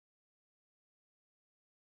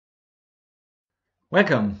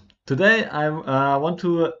Welcome. Today I want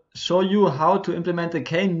to show you how to implement the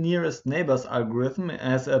k-nearest neighbors algorithm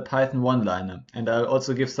as a Python one-liner. And I'll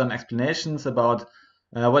also give some explanations about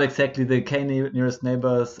what exactly the k-nearest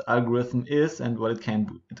neighbors algorithm is and what it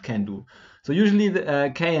can do. So usually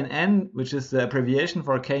the KNN, which is the abbreviation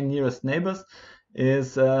for k-nearest neighbors,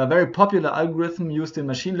 is a very popular algorithm used in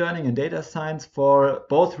machine learning and data science for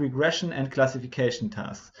both regression and classification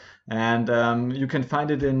tasks. And you can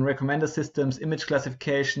find it in recommender systems, image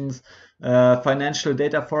classifications, financial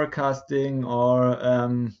data forecasting, or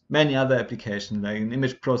many other applications like in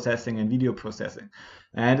image processing and video processing.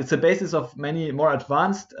 And it's the basis of many more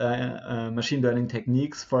advanced machine learning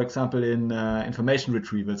techniques, for example, in information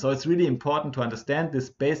retrieval. So it's really important to understand this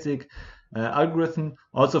basic algorithm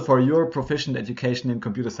also for your proficient education in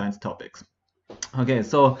computer science topics. Okay,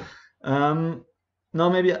 so now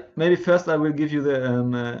maybe first I will give you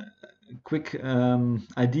the quick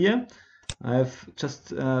idea. I've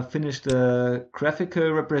just finished a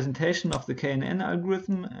graphical representation of the KNN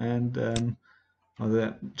algorithm and or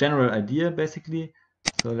the general idea basically.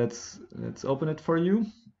 So let's open it for you.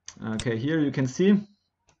 Okay, here you can see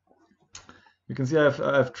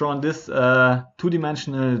I've drawn this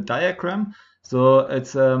two-dimensional diagram. So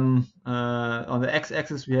it's on the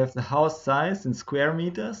x-axis we have the house size in square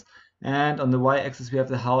meters, and on the y-axis we have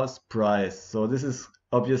the house price. So this is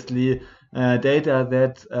obviously data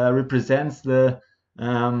that represents the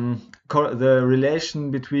relation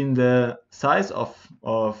between the size of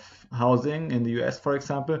housing in the US, for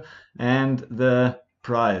example, and the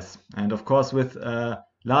price. And of course, with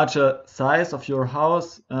larger size of your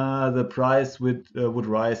house, the price would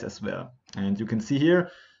rise as well. And you can see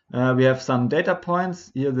here we have some data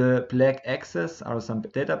points. Here the black axis are some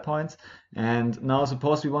data points. And now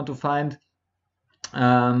suppose we want to find,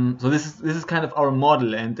 so this is kind of our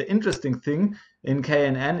model. And the interesting thing in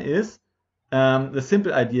KNN is the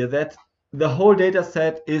simple idea that the whole data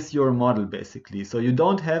set is your model basically. So you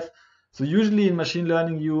don't have, so usually in machine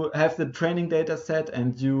learning you have the training data set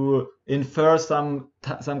and you infer some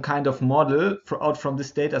kind of model out from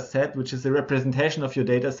this data set, which is a representation of your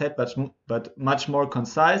data set, but much more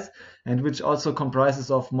concise, and which also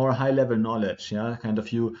comprises of more high-level knowledge. Yeah, kind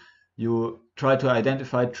of you try to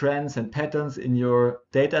identify trends and patterns in your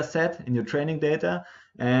data set, in your training data,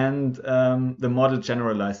 and the model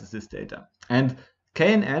generalizes this data. And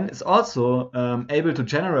KNN is also able to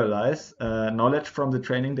generalize knowledge from the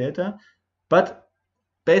training data, but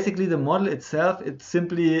basically the model itself, it's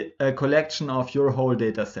simply a collection of your whole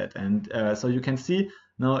data set. And so you can see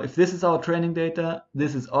now if this is our training data,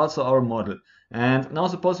 this is also our model. And now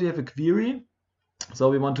suppose we have a query. So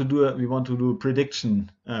we want to do prediction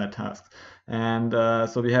tasks, and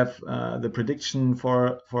so we have the prediction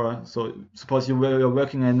for so suppose you're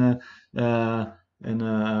working in a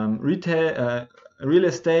retail real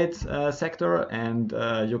estate sector, and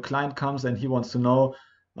your client comes and he wants to know,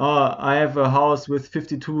 oh, I have a house with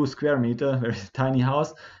 52 square meter, very tiny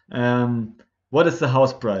house. What is the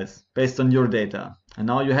house price based on your data? And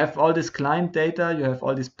now you have all this client data, you have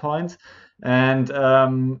all these points, and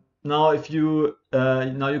now if you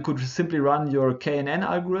now you could simply run your KNN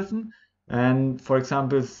algorithm and, for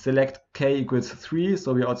example, select k equals 3.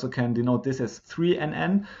 So we also can denote this as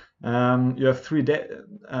 3NN. You have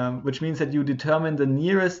which means that you determine the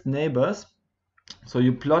nearest neighbors. So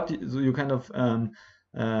you kind of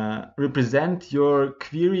represent your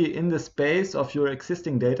query in the space of your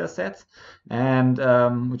existing data sets, and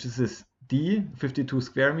which is this D, 52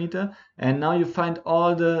 square meter. And now you find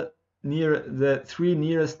all the three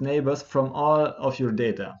nearest neighbors from all of your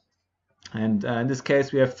data. And in this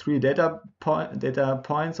case, we have three data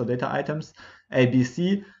points or data items, A, B,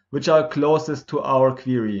 C, which are closest to our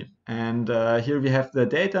query. And here we have the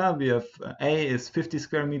data. We have A is 50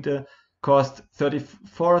 square meter, cost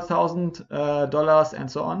 $34,000 and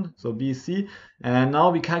so on. So B, C. And now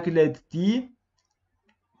we calculate D,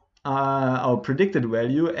 our predicted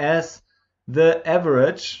value, as the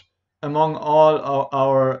average among all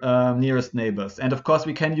our nearest neighbors. And of course,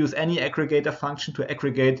 we can use any aggregator function to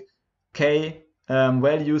aggregate k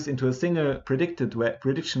values into a single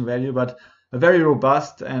prediction value, but a very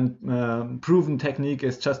robust and proven technique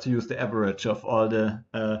is just to use the average of all the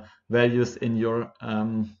values in your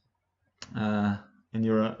in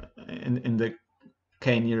the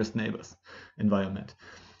k nearest neighbors environment.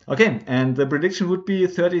 Okay, and the prediction would be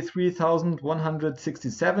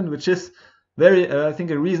 33,167, which is very, I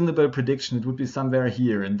think, a reasonable prediction. It would be somewhere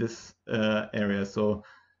here in this area. So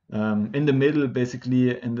in the middle, basically,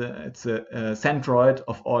 it's a centroid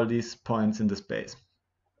of all these points in the space.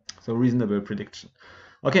 So reasonable prediction.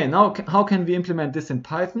 Okay, now how can we implement this in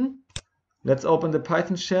Python? Let's open the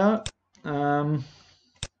Python shell.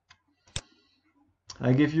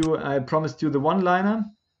 I promised you the one-liner.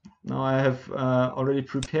 Now I have already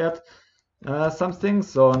prepared something.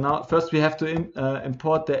 So now first we have to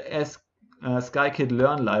import the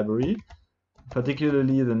scikit-learn library,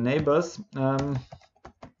 particularly the neighbors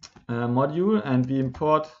module, and we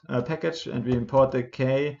import a package, and we import the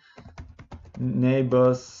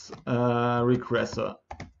KNeighbors regressor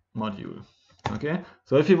module. Okay,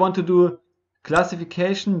 so if you want to do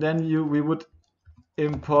classification, then we would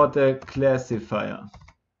import the classifier.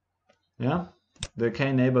 Yeah, the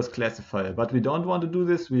KNeighbors classifier. But we don't want to do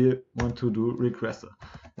this. We want to do regressor.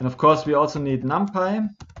 And of course, we also need NumPy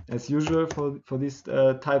as usual for these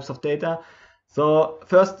types of data. So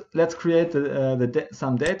first, let's create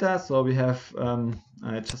some data. So we have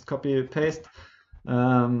I just copy paste a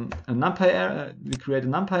NumPy array. We create a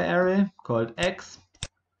NumPy array called X.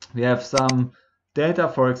 We have some data,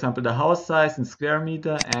 for example, the house size in square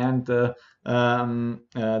meter and the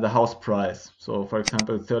house price. So, for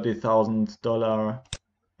example, $30,000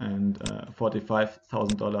 and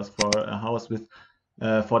 $45,000 for a house with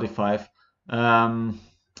 45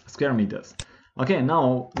 square meters. Okay,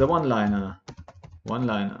 now the one-liner.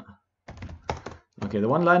 Okay, the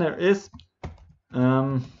one-liner is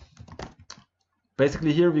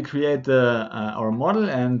basically here we create our model,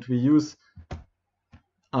 and we use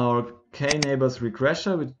our KNeighbors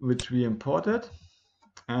regressor, which we imported.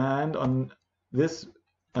 And on this,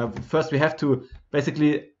 first we have to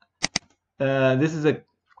basically this is a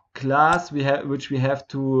class which we have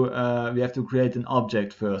to create an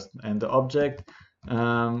object first, and the object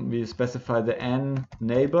we specify the n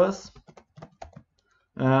neighbors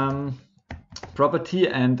property,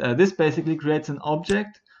 and this basically creates an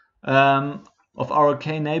object of our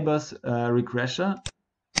KNeighbors regressor,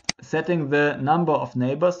 setting the number of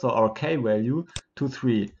neighbors, so our k value, to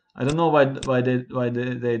 3. I don't know why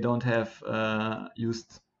they don't have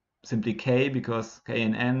used simply k, because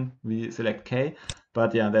KNN we select k,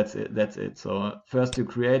 but yeah, that's it. So first you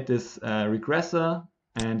create this regressor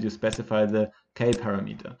and you specify the k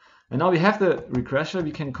parameter. And now we have the regressor,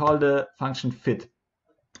 we can call the function fit.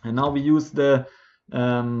 And now we use the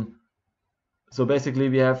so basically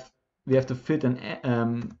we have to fit an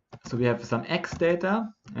so we have some x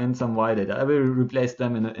data and some y data. I will replace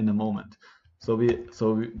them in a moment. So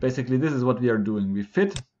basically this is what we are doing. We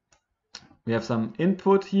fit. We have some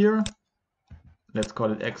input here. Let's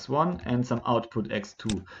call it x1, and some output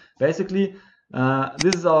x2. Basically,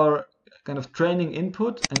 this is our kind of training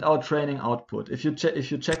input and our training output. If you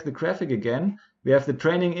check the graphic again, we have the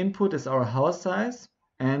training input is our house size,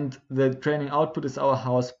 and the training output is our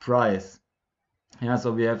house price. Yeah,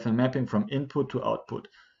 so we have a mapping from input to output,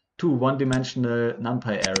 two one-dimensional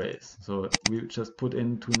NumPy arrays. So we just put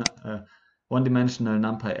in two one-dimensional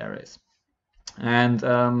NumPy arrays. And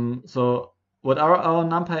so what are our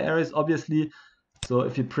NumPy arrays? Obviously, so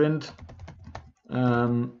if you print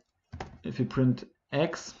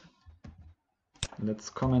x, let's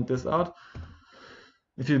comment this out.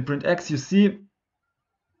 If you print x, you see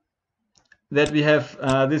that we have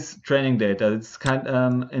this training data. It's kind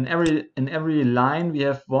in every line we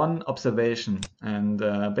have one observation, and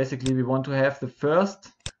basically we want to have the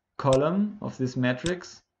first column of this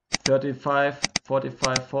matrix, 35,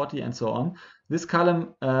 45, 40, and so on. This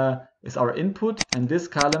column is our input, and this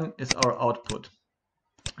column is our output.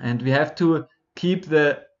 And we have to keep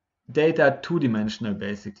the data two-dimensional,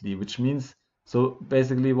 basically, which means, so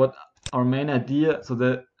basically what our main idea, so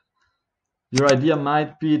your idea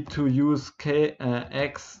might be to use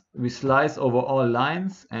x, we slice over all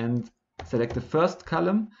lines and select the first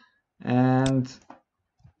column, and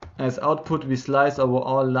as output we slice over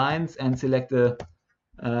all lines and select the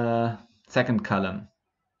second column.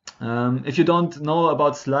 If you don't know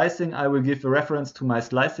about slicing, I will give a reference to my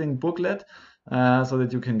slicing booklet so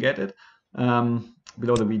that you can get it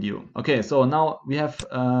below the video. Okay, so now we have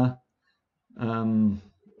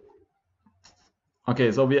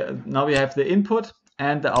okay, so now we have the input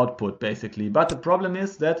and the output, basically. But the problem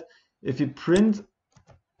is that if you print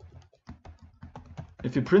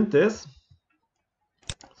this,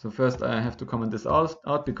 so first I have to comment this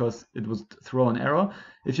out because it would throw an error.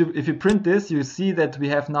 If you print this, you see that we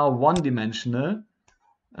have now one-dimensional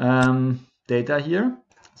data here.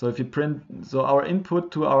 So if you print, so our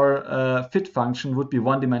input to our fit function would be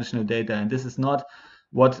one-dimensional data, and this is not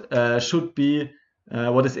what should be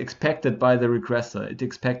what is expected by the regressor. It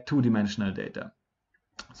expects two-dimensional data.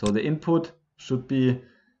 So the input should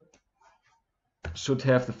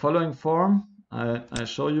have the following form. I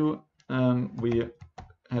show you. We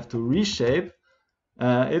have to reshape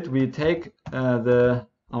it. We take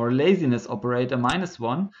our laziness operator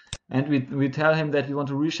 -1, and we tell him that we want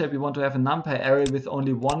to reshape. We want to have a NumPy array with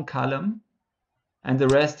only one column, and the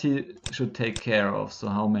rest he should take care of. So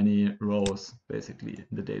how many rows basically in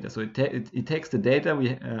the data. So it takes the data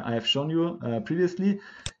I have shown you previously,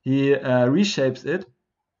 he reshapes it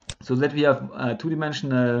so that we have a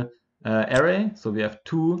two-dimensional array. So we have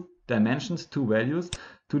 2 dimensions, 2 values,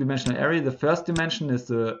 2-dimensional array. The first dimension is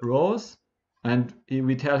the rows, and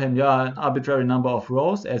we tell him, yeah, an arbitrary number of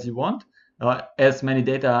rows as you want, as many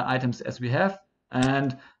data items as we have,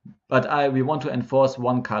 but we want to enforce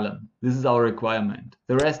 1 column. This is our requirement.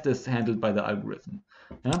 The rest is handled by the algorithm.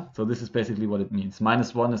 Yeah, so this is basically what it means.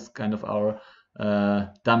 -1 is kind of our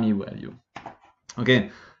dummy value. Okay,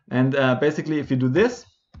 and basically if you do this,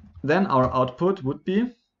 then our output would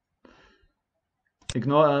be,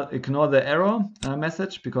 ignore the error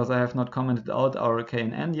message because I have not commented out our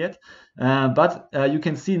KNN yet. But you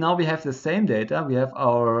can see now we have the same data. We have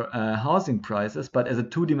our housing prices, but as a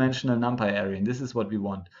 2-dimensional NumPy array. And this is what we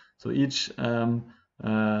want. So each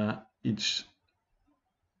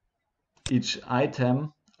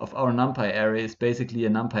item of our NumPy array is basically a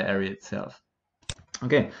NumPy array itself.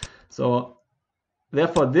 Okay, so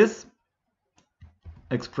therefore this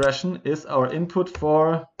expression is our input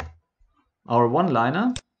for our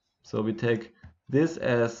one-liner. So we take this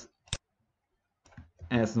as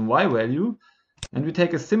an y value, and we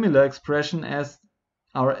take a similar expression as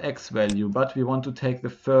our x value, but we want to take the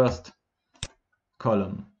first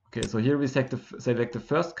column. Okay, so here we select the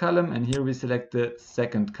first column, and here we select the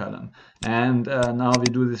second column. And now we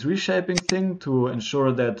do this reshaping thing to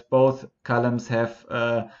ensure that both columns have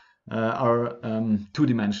are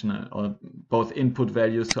 2-dimensional, or both input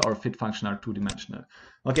values to our fit function are 2-dimensional.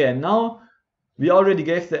 Okay, and now we already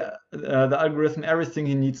gave the algorithm everything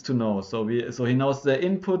he needs to know. So he knows the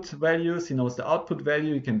input values, he knows the output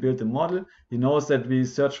value, he can build the model, he knows that we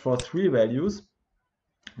search for 3 values.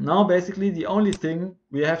 Now basically the only thing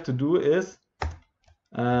we have to do is,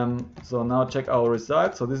 so now check our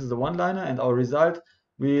result. So this is the one-liner, and our result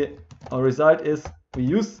is we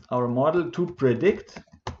use our model to predict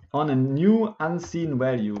on a new unseen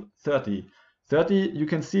value, 30. 30, you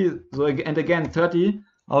can see, so and again 30,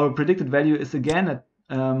 our predicted value is again a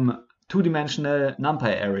 2-dimensional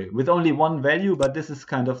NumPy array with only 1 value, but this is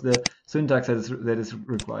kind of the syntax that is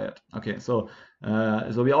required. Okay, so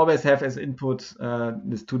we always have as input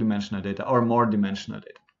this 2-dimensional data or more dimensional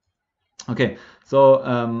data. Okay, so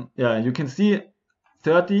yeah, you can see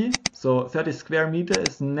 30, so 30 square meter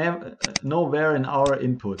is nowhere in our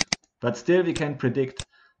input, but still we can predict,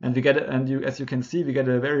 and we get as you can see, we get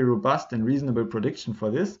a very robust and reasonable prediction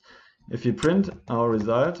for this. If you print our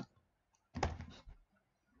result,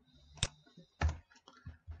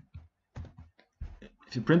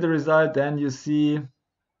 then you see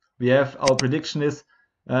we have our prediction is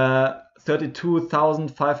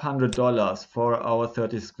 $32,500 for our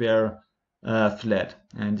 30 square flat,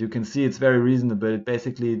 and you can see it's very reasonable.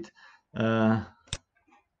 Basically,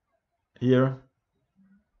 here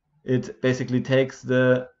it basically takes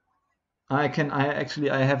the. I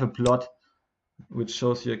have a plot which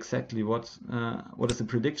shows you exactly what is the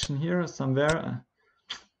prediction here somewhere.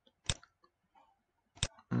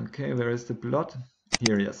 Okay, where is the plot?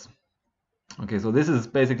 Here, yes. Okay, so this is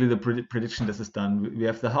basically the prediction that is done. We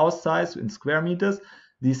have the house size in square meters.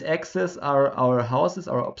 These x's are our houses,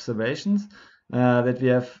 our observations that we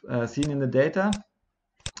have seen in the data.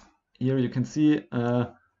 Here you can see,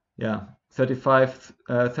 yeah,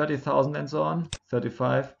 30,000 and so on,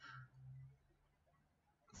 35,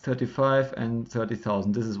 and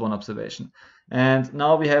 30,000. This is one observation. And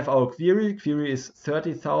now we have our query. Query is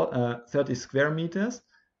 30 square meters.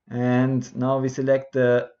 And now we select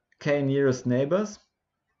the k nearest neighbors,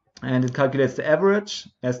 and it calculates the average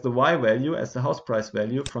as the y value, as the house price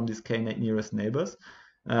value from these k nearest neighbors.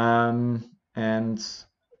 And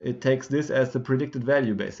it takes this as the predicted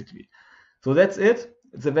value basically. So that's it.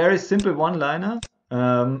 It's a very simple one-liner.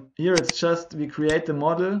 Here it's just we create the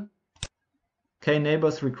model k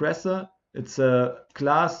neighbors regressor. It's a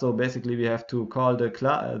class, so basically we have to call the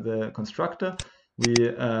constructor.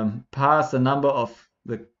 We pass a number of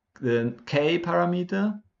the k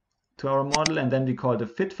parameter to our model, and then we call the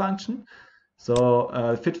fit function. So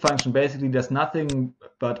fit function basically does nothing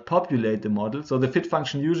but populate the model. So the fit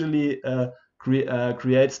function usually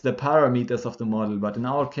creates the parameters of the model, but in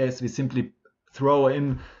our case we simply throw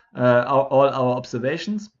in all our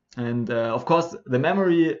observations. And of course the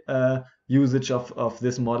memory usage of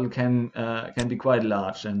this model can be quite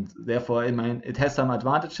large, and therefore it has some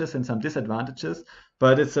advantages and some disadvantages,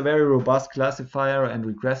 but it's a very robust classifier and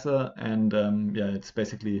regressor, and yeah, it's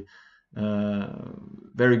basically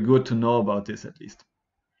very good to know about this at least.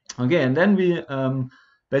 Okay, and then we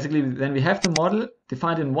basically then we have the model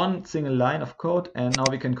defined in one single line of code, and now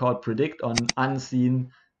we can call predict on unseen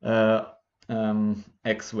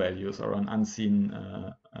x values, or on unseen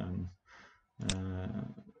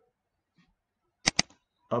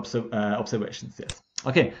observations. Yes.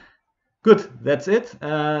 Okay. Good. That's it.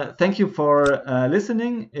 Thank you for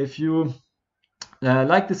listening. If you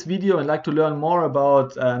like this video and like to learn more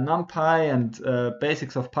about NumPy and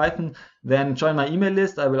basics of Python, then join my email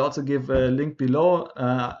list. I will also give a link below.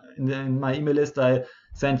 In my email list, I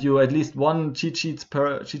send you at least one cheat sheet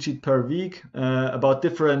per week about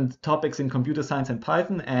different topics in computer science and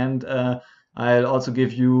Python, and I'll also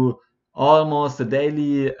give you almost a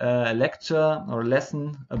daily lecture or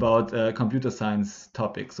lesson about computer science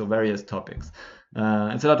topics, so various topics.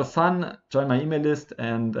 It's a lot of fun. Join my email list,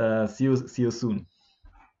 and see you soon.